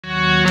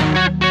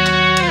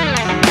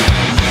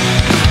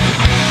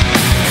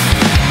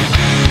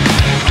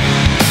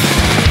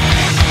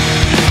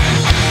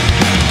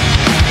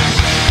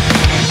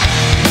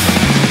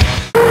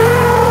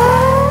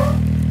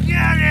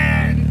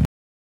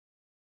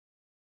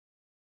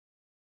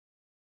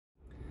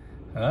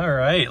All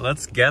right,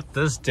 let's get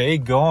this day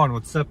going.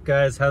 What's up,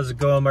 guys? How's it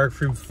going? Mark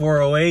from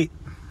 408.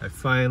 I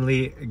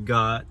finally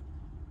got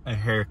a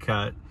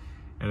haircut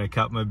and I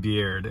cut my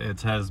beard.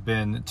 It has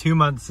been 2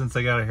 months since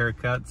I got a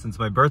haircut, since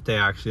my birthday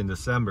actually in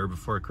December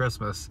before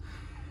Christmas.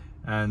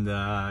 And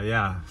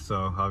yeah,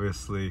 so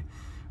obviously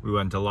we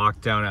went to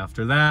lockdown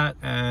after that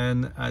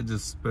and I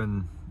just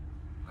been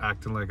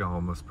acting like a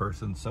homeless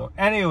person. So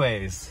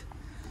anyways,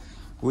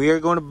 we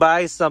are going to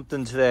buy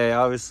something today.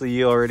 Obviously,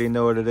 you already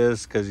know what it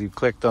is because you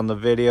clicked on the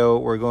video.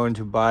 We're going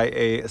to buy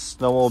a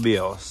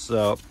snowmobile.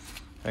 So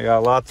I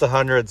got lots of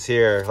hundreds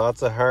here,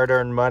 lots of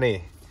hard-earned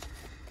money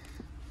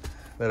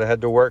that I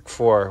had to work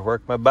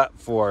my butt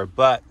for.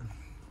 But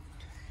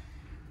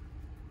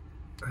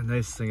a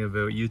nice thing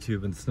about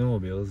YouTube and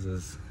snowmobiles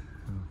is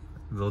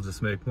they'll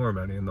just make more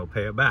money and they'll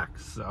pay it back.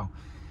 So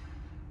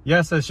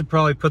yes, I should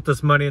probably put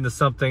this money into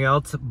something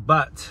else,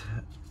 but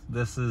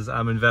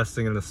I'm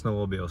investing in a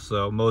snowmobile.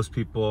 So most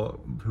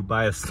people who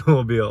buy a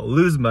snowmobile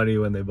lose money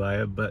when they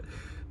buy it, but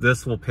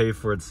this will pay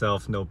for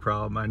itself, no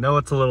problem. I know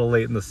it's a little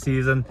late in the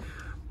season,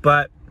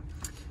 but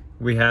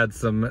we had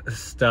some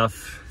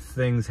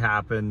things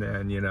happen,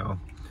 and you know,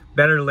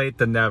 better late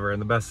than never. And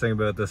the best thing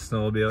about this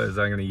snowmobile is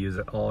I'm gonna use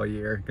it all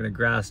year. I'm gonna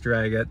grass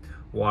drag it,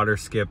 water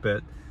skip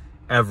it,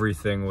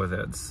 everything with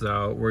it.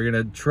 So we're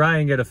gonna try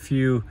and get a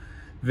few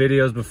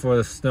videos before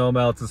the snow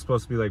melts. It's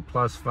supposed to be like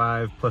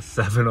 +5,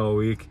 +7 all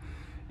week,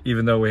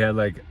 even though we had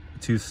like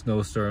 2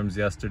 snowstorms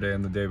yesterday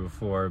and the day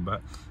before,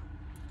 but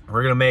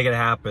we're gonna make it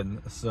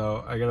happen.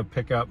 So I gotta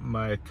pick up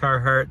my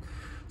Carhartt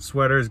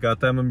sweaters, got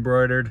them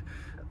embroidered.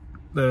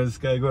 Then I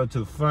just gotta go out to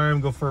the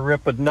farm, go for a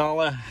rip with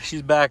Nala.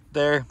 She's back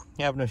there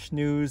having a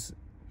snooze.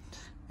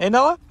 Hey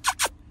Nala.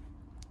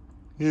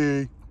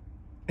 Hey.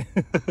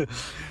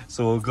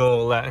 So we'll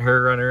go let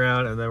her run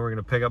around, and then we're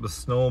gonna pick up a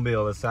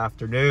snowmobile this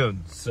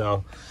afternoon.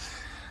 So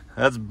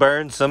let's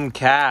burn some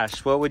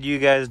cash. What would you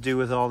guys do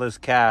with all this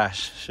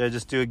cash? Should I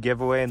just do a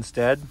giveaway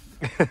instead?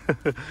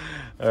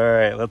 All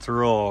right, let's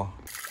roll.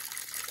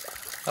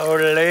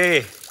 Holy,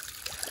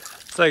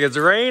 it's like it's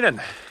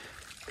raining.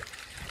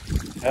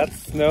 That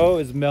snow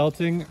is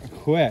melting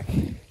quick,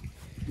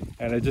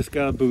 and I just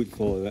got a boot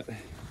full of it.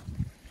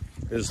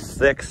 It's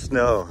thick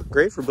snow.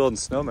 Great for building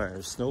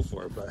snowmen, snow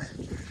fort, but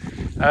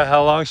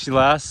how long she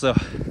lasts. So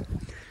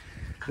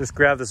just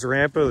grab this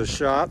ramp out of the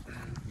shop,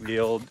 the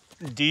old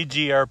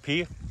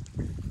DGRP.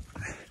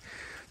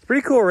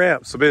 Pretty cool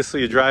ramp. So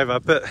basically you drive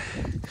up it,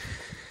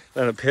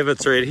 then it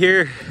pivots right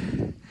here.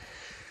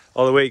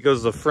 All the weight goes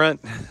to the front,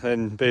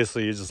 and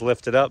basically you just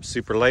lift it up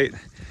super light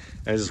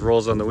and it just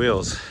rolls on the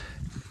wheels.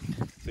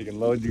 So you can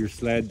load your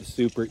sled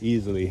super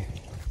easily.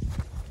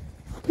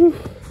 Whew.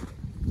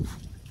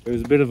 It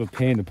was a bit of a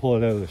pain to pull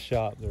it out of the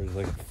shop. There was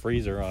like a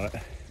freezer on it.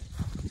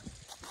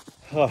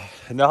 Oh,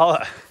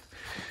 Nala,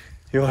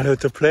 you want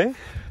out to play?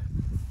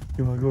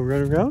 You want to go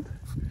run around?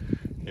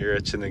 You're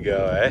itching to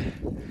go, eh?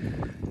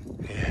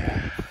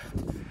 Yeah.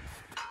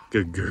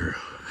 Good girl.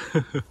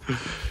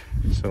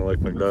 She don't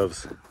like my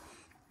gloves.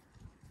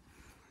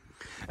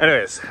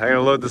 Anyways, I'm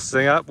gonna load this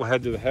thing up. We'll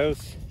head to the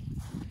house.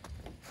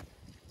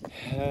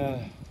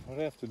 What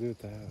do I have to do at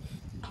the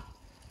house?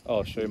 Oh,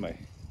 I'll show you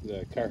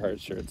the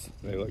Carhartt shirts.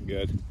 They look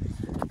good.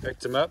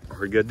 Picked them up.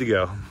 We're good to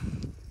go.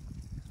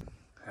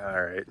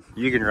 All right,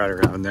 you can run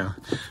around now.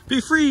 Be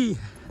free!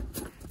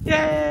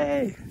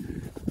 Yay!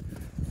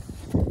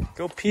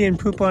 Go pee and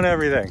poop on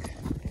everything.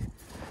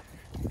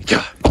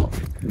 Go!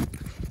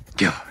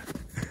 Go!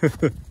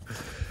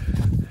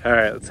 All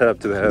right, let's head up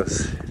to the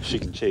house. She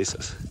can chase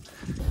us.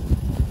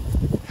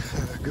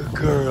 Good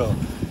girl.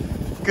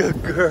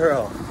 Good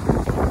girl.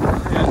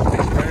 Yeah,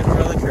 right in front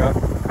of the truck.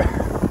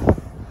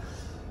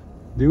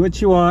 Do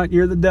what you want.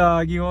 You're the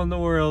dog. You own the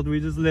world.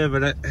 We just live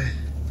in it.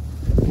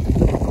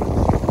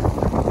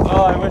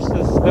 Oh, I wish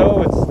the snow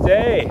would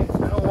stay.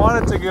 I don't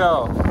want it to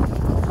go.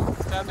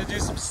 It's time to do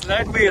some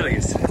sled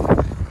wheelies.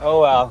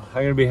 Oh well,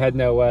 I'm gonna be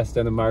heading out west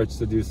end of March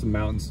to do some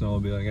mountain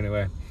snowmobiling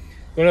anyway.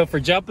 Going out for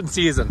jumping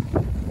season.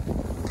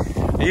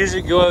 I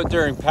usually go out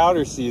during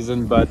powder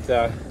season, but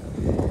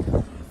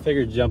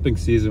figured jumping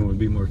season would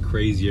be more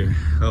crazier.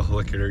 Oh,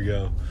 look at her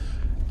go.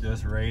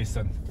 Just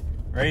racing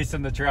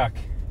the truck.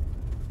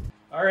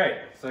 All right,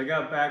 so I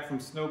got back from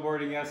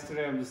snowboarding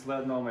yesterday. I'm just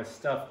letting all my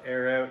stuff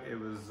air out. It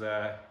was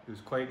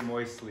quite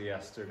moistly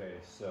yesterday,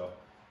 so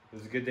it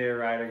was a good day of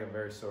riding. I'm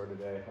very sore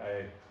today.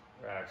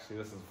 Actually,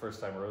 this is the first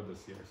time I rode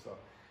this year, so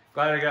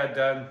glad I got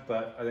done,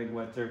 but I think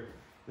winter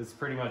is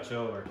pretty much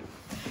over.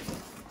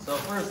 So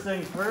first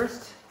things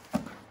first,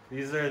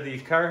 these are the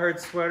Carhartt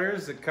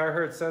sweaters that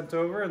Carhartt sent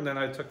over, and then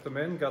I took them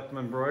in, got them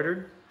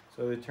embroidered,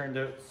 so they turned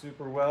out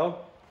super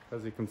well.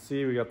 As you can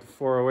see, we got the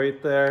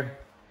 408 there.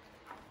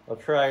 I'll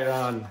try it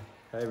on.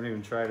 I haven't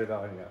even tried it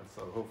on yet,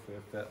 so hopefully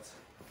it fits.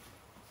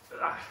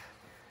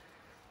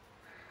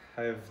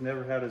 I've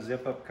never had a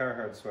zip-up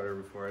Carhartt sweater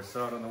before. I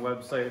saw it on the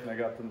website and I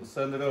got them to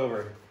send it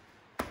over.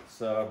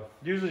 So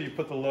usually you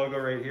put the logo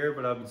right here,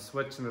 but I've been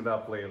switching it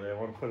up lately. I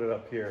want to put it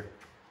up here.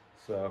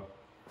 So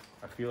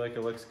I feel like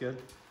it looks good.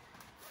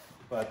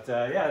 But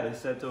yeah, they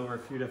sent over a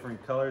few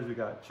different colors. We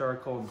got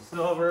charcoal and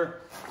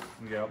silver,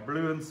 we got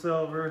blue and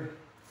silver,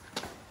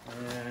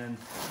 and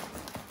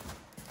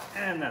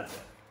that's it.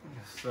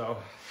 So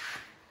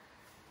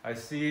I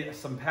see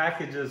some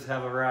packages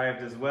have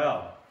arrived as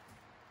well.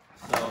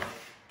 So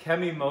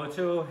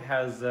Kemimoto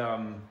has, I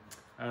don't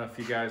know if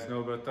you guys know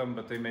about them,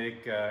 but they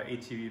make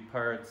ATV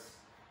parts,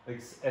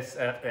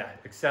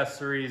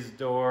 accessories,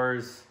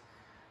 doors,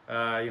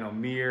 you know,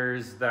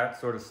 mirrors, that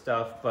sort of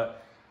stuff.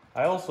 But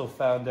I also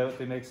found out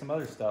they make some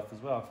other stuff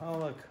as well. Oh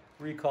look,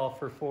 recall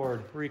for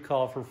Ford,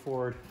 recall for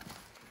Ford.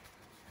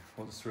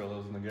 We'll just throw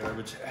those in the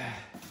garbage.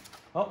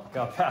 Oh,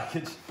 got a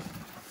package.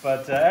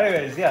 But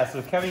anyways, yeah,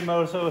 so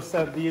Kemimoto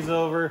sent these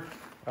over.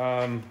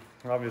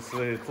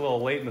 Obviously it's a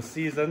little late in the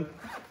season,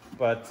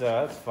 but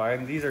that's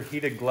fine. These are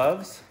heated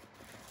gloves.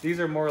 These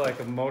are more like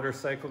a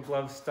motorcycle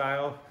glove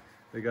style.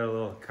 They got a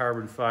little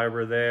carbon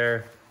fiber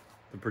there,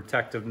 the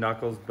protective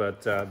knuckles,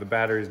 but the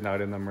battery's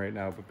not in them right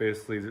now. But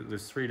basically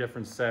there's 3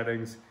 different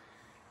settings,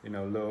 you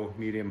know, low,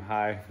 medium,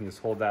 high. You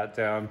just hold that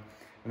down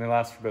and they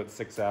last for about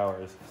 6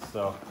 hours.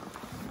 So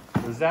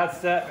there's that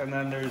set, and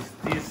then there's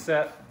these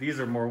set. These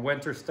are more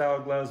winter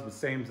style gloves, but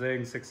same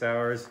thing, 6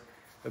 hours.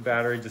 The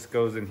battery just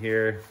goes in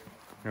here,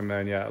 and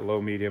then yeah,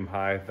 low, medium,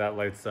 high, that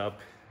lights up.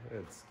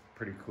 It's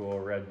pretty cool,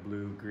 red,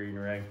 blue, green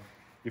ring.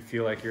 You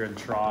feel like you're in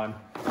Tron.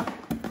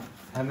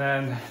 And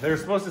then they were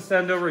supposed to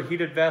send over a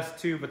heated vest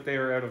too, but they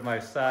were out of my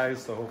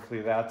size, so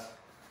hopefully that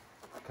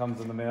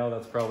comes in the mail.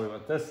 That's probably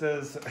what this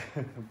is.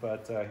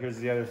 But here's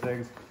the other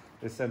things.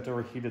 They sent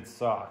over heated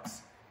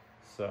socks.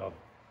 So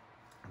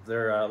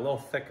they're a little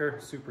thicker,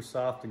 super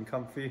soft and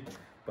comfy,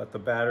 but the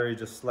battery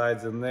just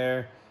slides in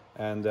there.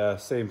 And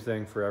same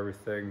thing for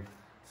everything,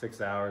 6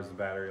 hours the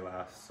battery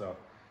lasts. So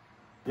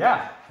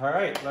yeah, all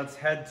right, let's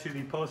head to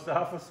the post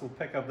office. We'll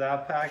pick up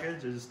that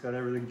package. I just got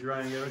everything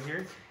drying out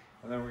here.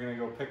 And then we're gonna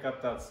go pick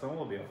up that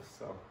snowmobile.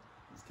 So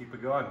let's keep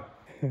it going.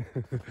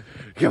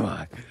 Come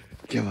on,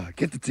 come on,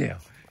 get the tail,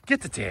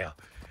 get the tail.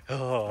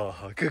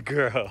 Oh, good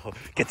girl,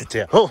 get the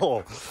tail.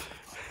 Oh,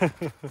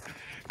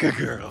 good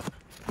girl.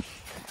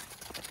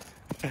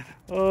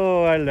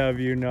 Oh, I love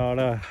you,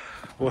 Nana.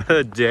 What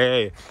a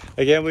day.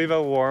 I can't believe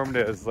how warm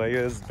it is. Like,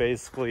 it's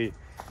basically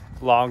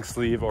long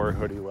sleeve or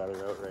hoodie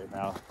weather out right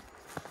now.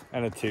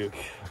 And a toque.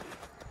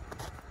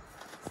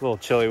 It's a little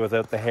chilly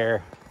without the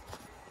hair.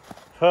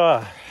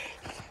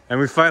 And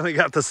we finally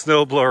got the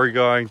snowblower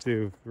going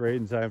too, right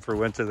in time for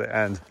winter to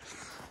end.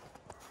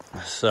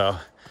 So,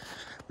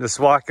 just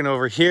walking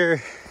over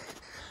here.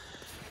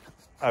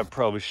 I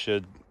probably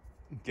should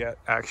get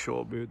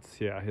actual boots.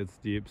 Yeah, it's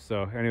deep.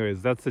 So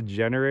anyways, that's the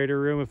generator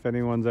room, if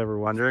anyone's ever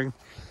wondering.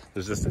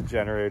 There's just a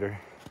generator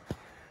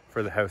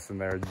for the house in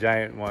there, a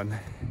giant one.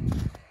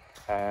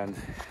 And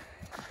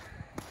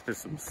there's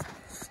some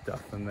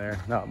stuff in there,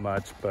 not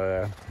much,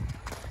 but I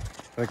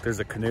think there's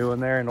a canoe in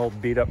there, an old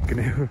beat up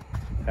canoe,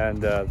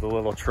 and the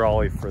little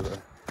trolley for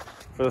the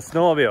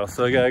snowmobile.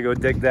 So I gotta go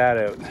dig that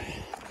out.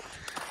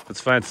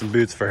 Let's find some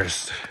boots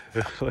first.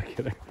 Look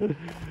at her.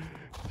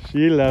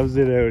 She loves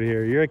it out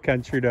here. You're a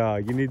country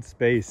dog. You need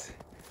space.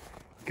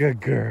 Good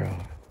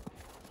girl.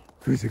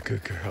 Who's a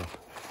good girl?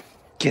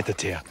 Get the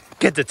tail.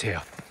 Get the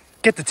tail.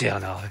 Get the tail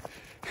now.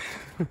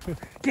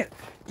 Get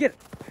it.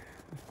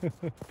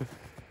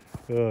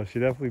 Oh, she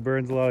definitely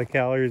burns a lot of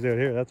calories out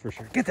here, that's for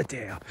sure. Get the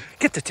tail.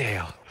 Get the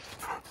tail.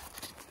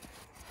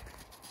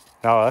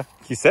 Nala,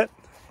 can you sit?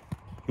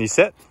 Can you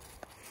sit?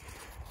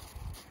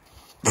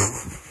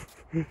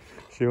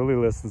 She only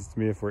listens to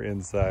me if we're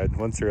inside.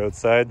 Once we're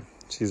outside,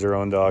 she's her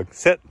own dog.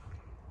 Sit.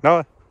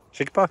 Nala,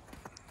 shake your paw.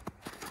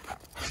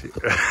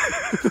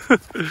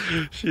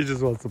 She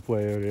just wants to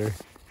play out here.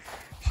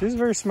 She's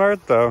very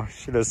smart though.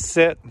 She does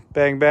sit,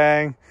 bang,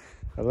 bang.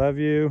 I love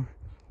you.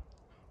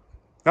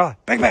 Nala,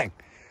 bang, bang.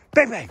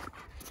 Bang, bang.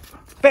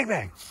 Bang,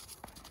 bang.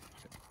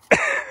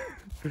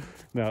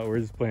 No, we're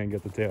just playing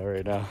get the tail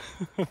right now.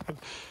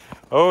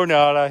 Oh,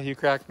 Nala, you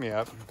cracked me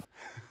up.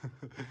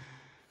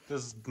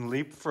 Just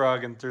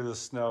leapfrogging through the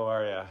snow,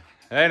 are ya?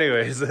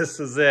 Anyways, this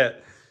is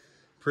it.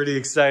 Pretty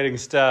exciting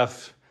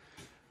stuff.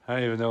 I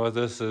don't even know what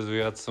this is. We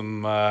got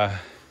some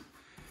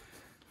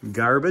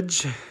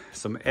garbage,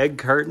 some egg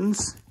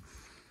cartons,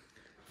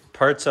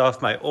 parts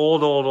off my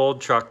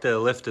old truck that I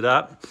lifted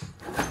up.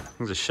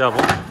 There's a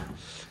shovel.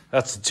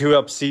 That's a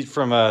 2-up seat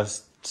from a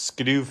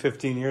Skidoo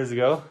 15 years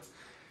ago.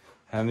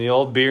 And the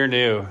old beer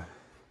new.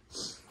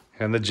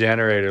 And the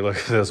generator, look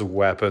at this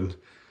weapon.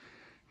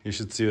 You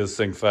should see this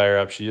thing fire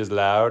up. She is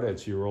loud and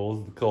she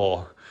rolls the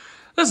coal.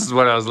 This is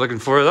what I was looking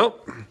for though.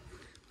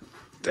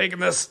 Taking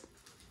this.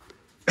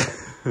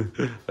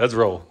 Let's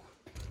roll.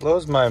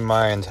 Blows my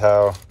mind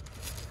how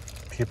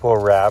people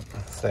wrap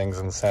things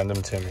and send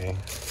them to me.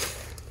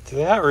 Do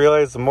they not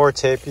realize the more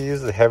tape you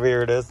use, the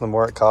heavier it is, the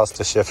more it costs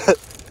to ship it?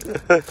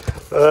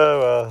 Oh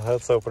well,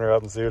 let's open her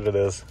up and see what it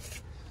is.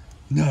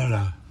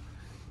 No.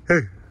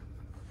 Hey,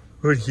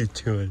 what are you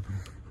doing?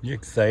 You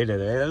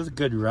excited, eh? That was a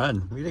good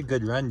run. We did a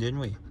good run, didn't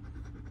we?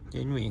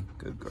 Didn't we?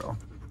 Good girl.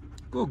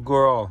 Good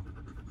girl.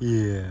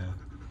 Yeah.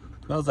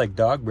 Smells like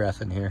dog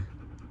breath in here.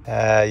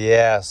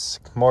 Yes,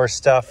 more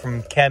stuff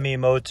from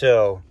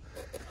Kemimoto.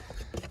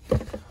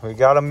 We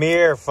got a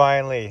mirror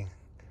finally.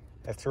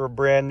 I threw a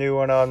brand new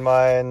one on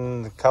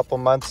mine a couple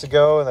months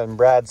ago, and then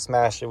Brad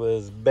smashed it with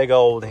his big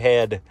old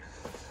head.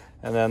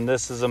 And then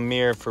this is a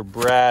mirror for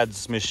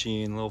Brad's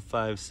machine, little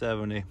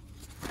 570.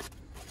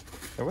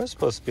 There was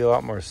supposed to be a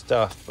lot more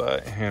stuff,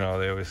 but you know,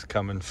 they always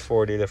come in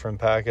 40 different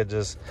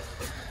packages.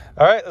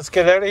 All right, let's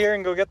get out of here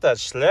and go get that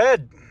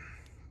SLED.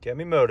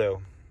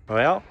 Kemimoto.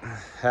 Well,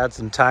 had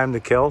some time to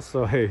kill,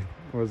 so I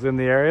was in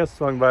the area,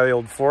 swung by the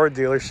old Ford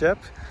dealership,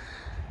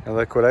 and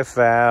look what I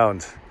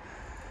found.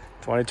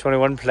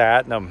 2021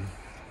 Platinum.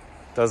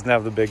 Doesn't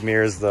have the big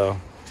mirrors though.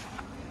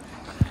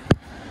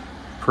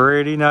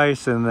 Pretty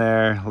nice in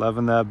there.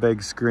 Loving that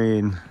big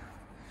screen.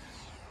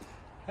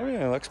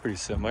 Everything looks pretty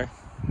similar.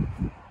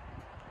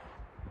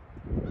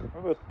 What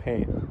about the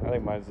paint? I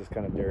think mine's just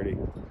kind of dirty.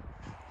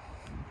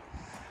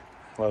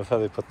 Love how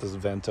they put this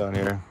vent on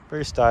here.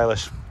 Very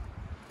stylish.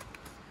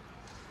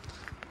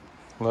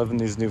 Loving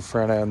these new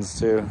front ends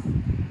too.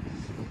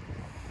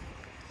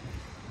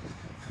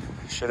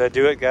 Should I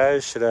do it,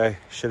 guys? Should I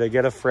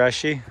get a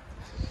freshie?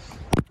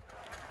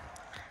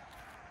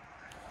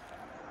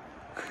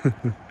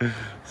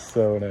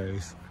 So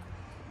nice.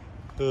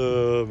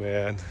 Oh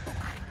man.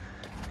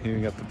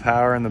 Even got the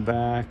power in the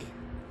back.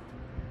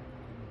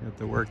 Got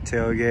the work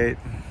tailgate.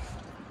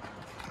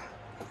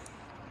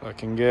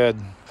 Looking good.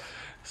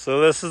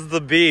 So this is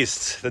the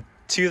beast, the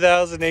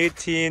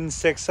 2018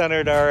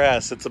 600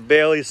 RS. It's a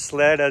Bailey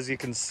sled, as you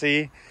can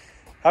see.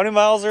 How many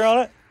miles are on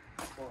it?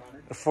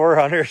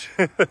 400.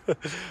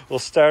 We'll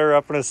start her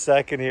up in a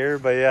second here,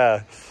 but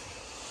yeah,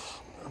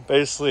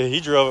 basically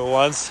he drove it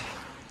once.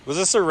 Was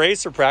this a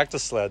race or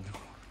practice sled?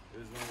 It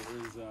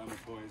was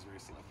McCoy's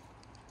race sled.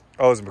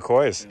 Oh, it was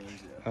McCoy's.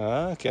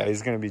 Yeah. Okay,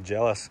 he's gonna be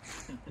jealous.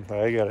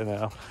 I got it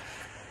now.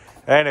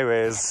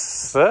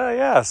 Anyways,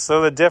 yeah,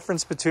 so the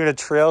difference between a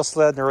trail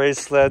sled and a race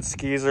sled: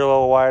 skis are a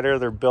little wider,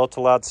 they're built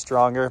a lot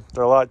stronger,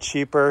 they're a lot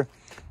cheaper,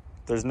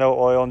 there's no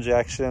oil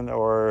injection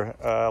or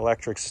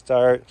electric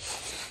start.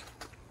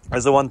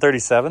 Is it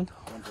 137?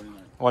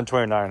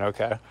 129. 129,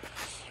 okay.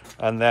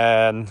 And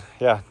then,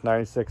 yeah,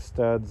 96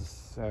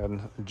 studs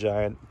and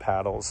giant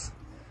paddles.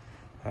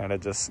 And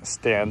it just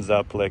stands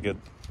up like it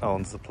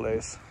owns the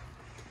place.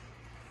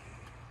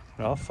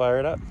 I'll fire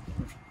it up.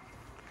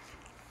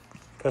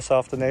 Piss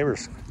off the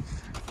neighbors.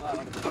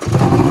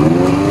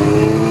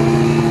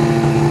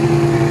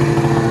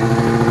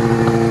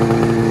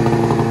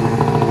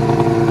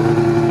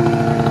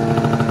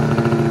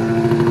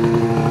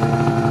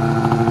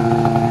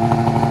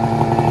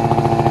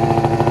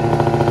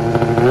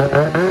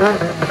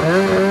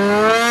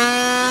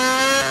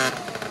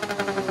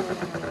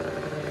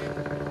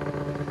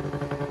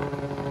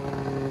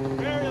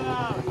 Very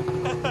loud.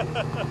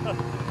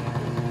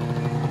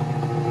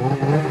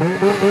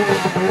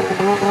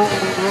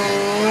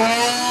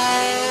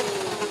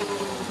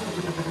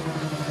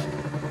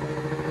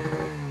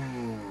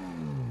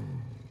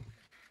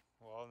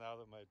 Well, now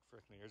that my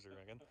frickin' ears are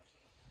ringing.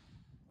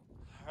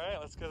 All right,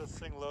 let's get this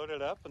thing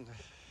loaded up and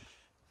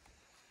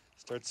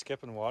start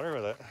skipping water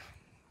with it.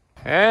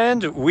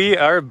 And we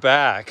are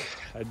back.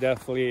 I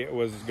definitely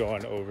was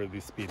going over the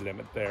speed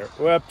limit there.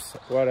 Whoops,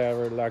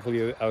 whatever.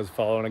 Luckily, I was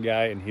following a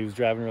guy and he was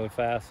driving really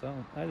fast, so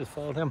I just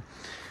followed him.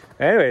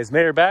 Anyways,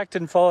 made her back,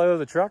 didn't fall out of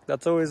the truck.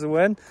 That's always a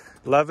win.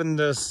 Loving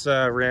this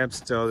ramp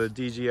still, the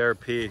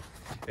DGRP.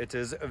 It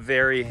is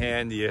very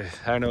handy.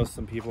 I know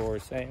some people were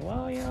saying,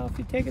 well, you know, if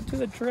you take it to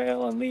the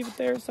trail and leave it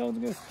there, someone's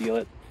gonna steal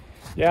it.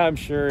 Yeah, I'm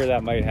sure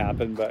that might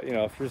happen, but you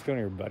know, if you're just going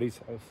to your buddy's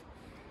house,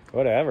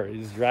 whatever,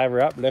 you just drive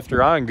her up, lift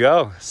her on,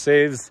 go.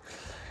 Saves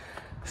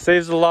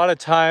a lot of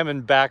time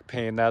and back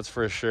pain, that's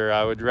for sure.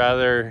 I would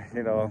rather,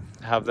 you know,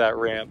 have that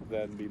ramp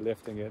than be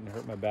lifting it and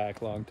hurt my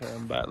back long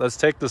term. But let's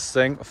take this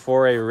thing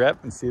for a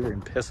rip and see if we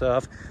can piss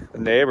off the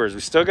neighbors.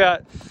 We still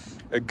got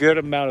a good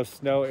amount of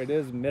snow. It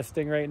is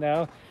misting right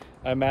now.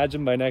 I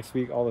imagine by next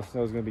week all the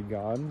snow is going to be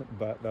gone,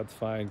 but that's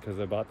fine because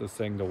I bought this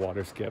thing to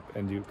water skip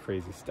and do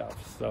crazy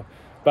stuff. So,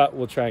 but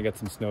we'll try and get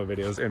some snow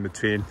videos in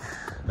between.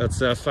 Let's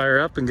fire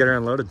up and get her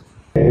unloaded.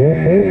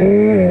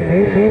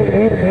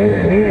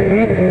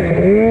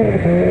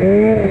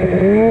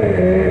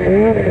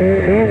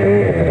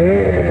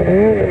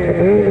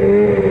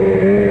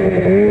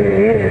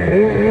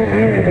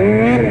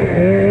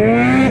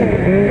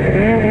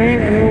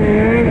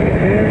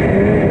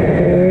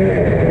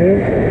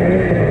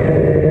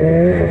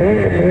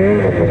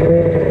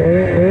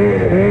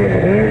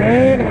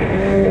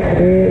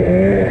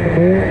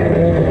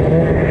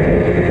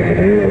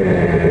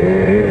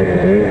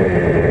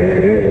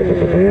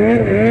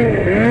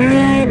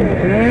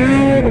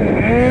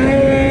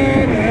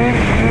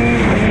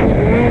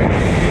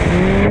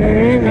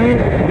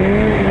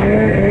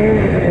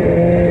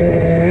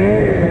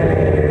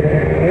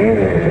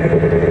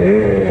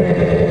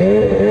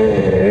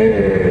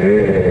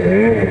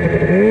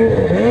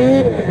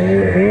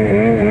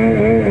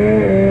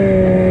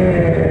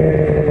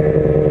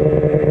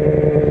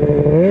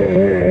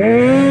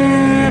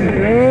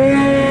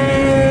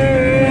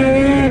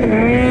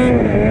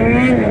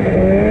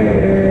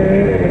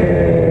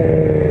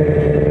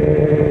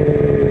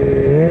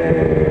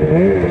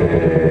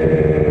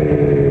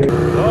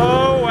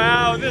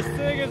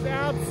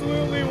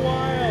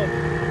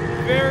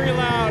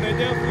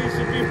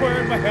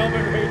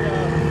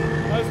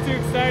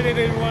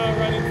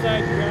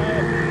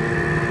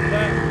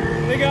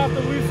 think I have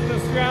to loosen the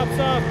straps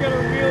off, get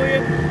her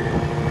wheeling.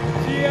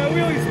 She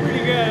wheelies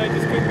pretty good. I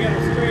just couldn't get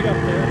her straight up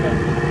there.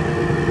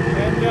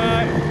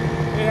 And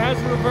it has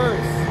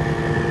reverse.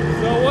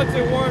 So once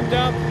it warmed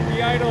up,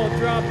 the idle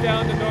dropped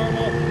down to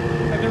normal,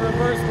 and the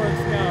reverse works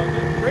now.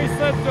 The race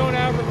sleds don't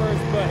have reverse,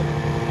 but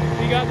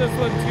we got this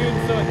one tuned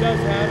so it does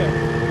have it.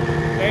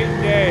 Night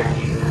and day.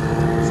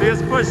 See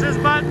us push this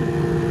button?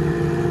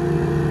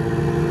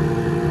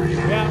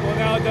 Yeah, well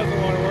now it doesn't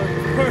want to work.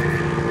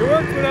 It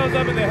worked when I was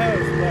up in the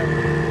house, but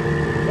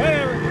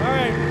whatever.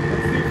 Alright,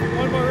 let's do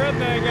one more run,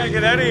 then I gotta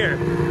get out of here.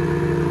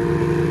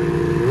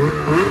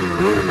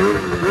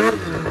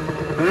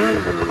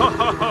 Ho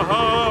ho ho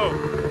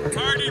ho!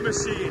 Cardi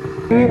machine!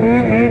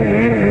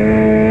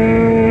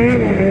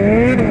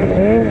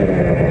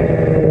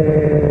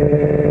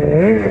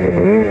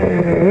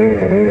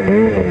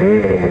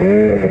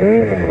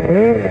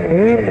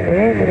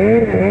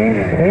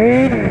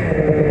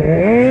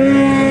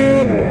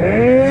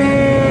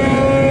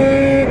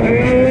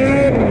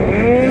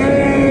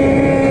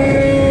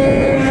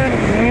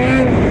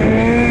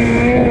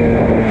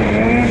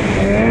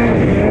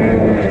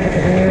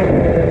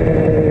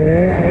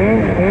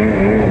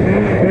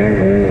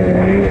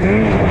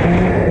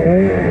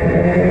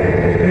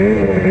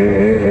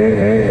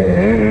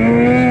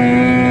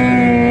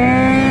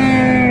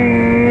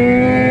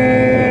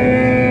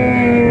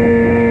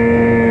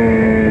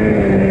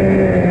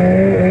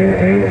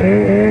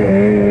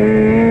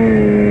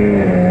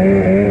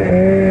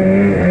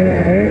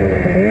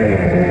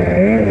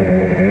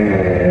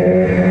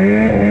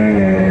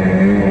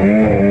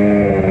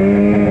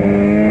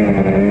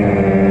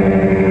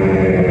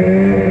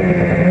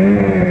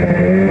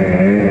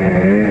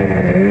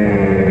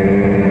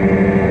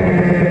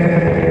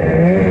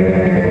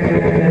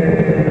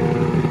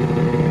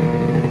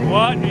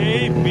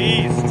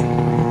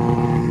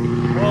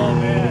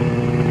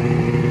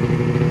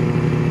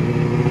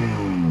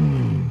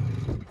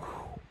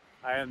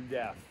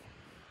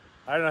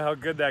 I don't know how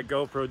good that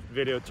GoPro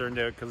video turned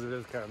out because it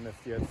is kind of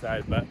misty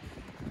outside, but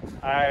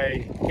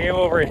I came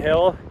over a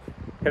hill,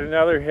 hit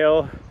another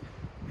hill,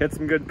 hit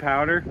some good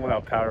powder, well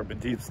not powder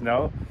but deep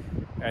snow,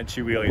 and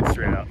she wheelied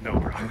straight up, no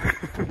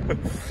problem.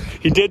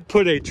 He did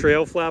put a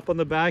trail flap on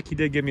the back, he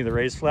did give me the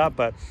race flap,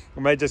 but I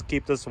might just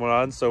keep this one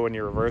on so when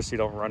you reverse you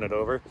don't run it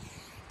over.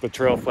 The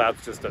trail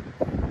flap's just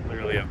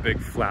literally a big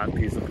flat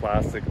piece of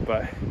plastic,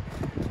 but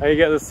I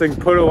get this thing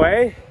put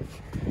away.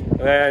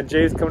 And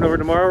Jay's coming over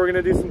tomorrow, we're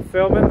gonna do some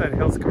filming, then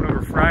Hill's coming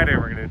over Friday,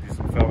 we're gonna do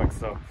some filming.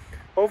 So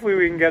hopefully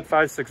we can get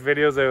 5-6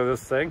 videos out of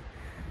this thing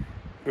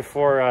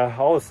before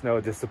all the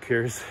snow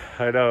disappears.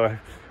 I know,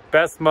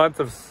 best month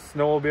of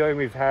snowmobiling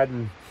we've had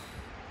in,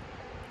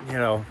 you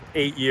know,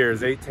 8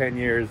 years, 10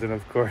 years. And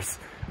of course,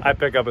 I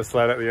pick up a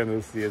sled at the end of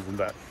the season,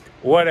 but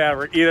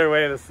whatever. Either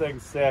way, this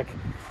thing's sick.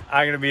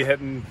 I'm gonna be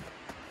hitting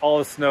all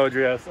the snow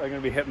drifts. I'm gonna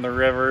be hitting the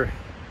river.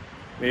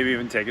 Maybe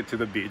even take it to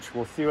the beach.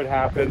 We'll see what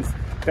happens.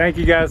 Thank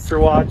you guys for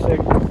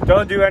watching.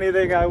 Don't do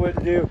anything I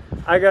wouldn't do.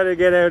 I gotta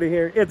get out of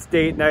here. It's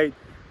date night.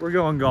 We're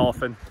going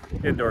golfing.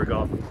 Indoor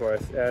golf, of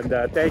course. And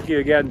thank you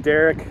again,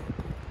 Derek.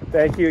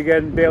 Thank you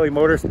again, Bailey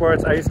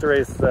Motorsports. I used to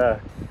race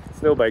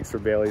snow bikes for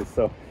Bailey.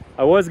 So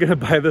I was gonna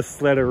buy this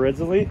sled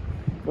originally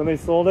when they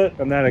sold it.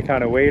 And then I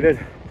kind of waited.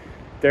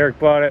 Derek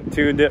bought it,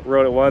 tuned it,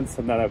 rode it once,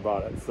 and then I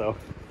bought it. So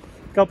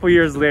a couple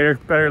years later,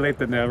 better late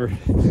than never.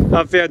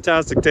 Have a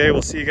fantastic day.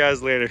 We'll see you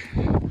guys later.